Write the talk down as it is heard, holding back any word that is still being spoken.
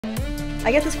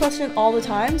I get this question all the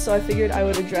time, so I figured I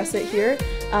would address it here.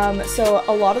 So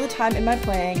a lot of the time in my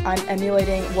playing, I'm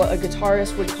emulating what a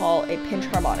guitarist would call a pinch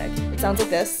harmonic. It sounds like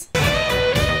this.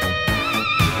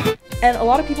 And a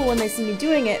lot of people, when they see me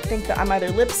doing it, think that I'm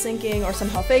either lip syncing or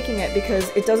somehow faking it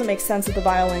because it doesn't make sense that the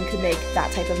violin could make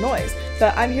that type of noise.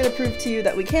 But I'm here to prove to you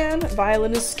that we can.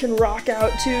 Violinists can rock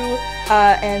out too,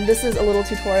 and this is a little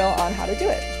tutorial on how to do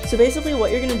it. So basically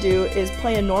what you're gonna do is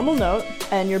play a normal note,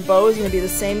 and your bow is gonna be the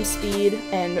same speed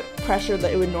and pressure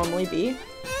that it would normally be.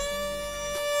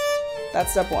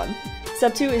 That's step one.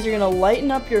 Step two is you're gonna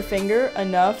lighten up your finger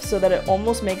enough so that it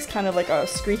almost makes kind of like a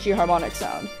screechy harmonic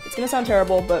sound. It's gonna sound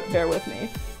terrible, but bear with me.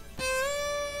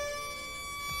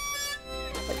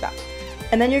 Like that.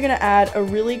 And then you're gonna add a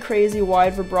really crazy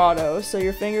wide vibrato, so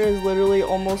your finger is literally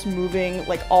almost moving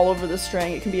like all over the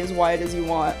string. It can be as wide as you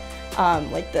want,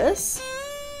 like this.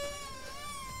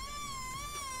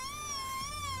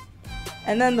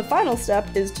 And then the final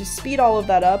step is to speed all of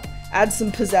that up, add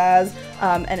some pizzazz,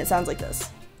 and it sounds like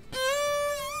this.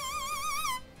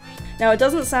 Now it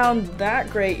doesn't sound that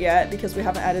great yet because we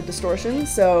haven't added distortion,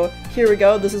 so here we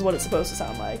go, this is what it's supposed to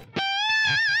sound like.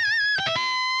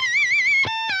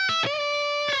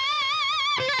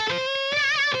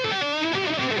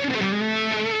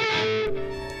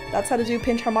 That's how to do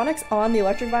pinch harmonics on the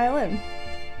electric violin.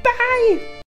 Bye!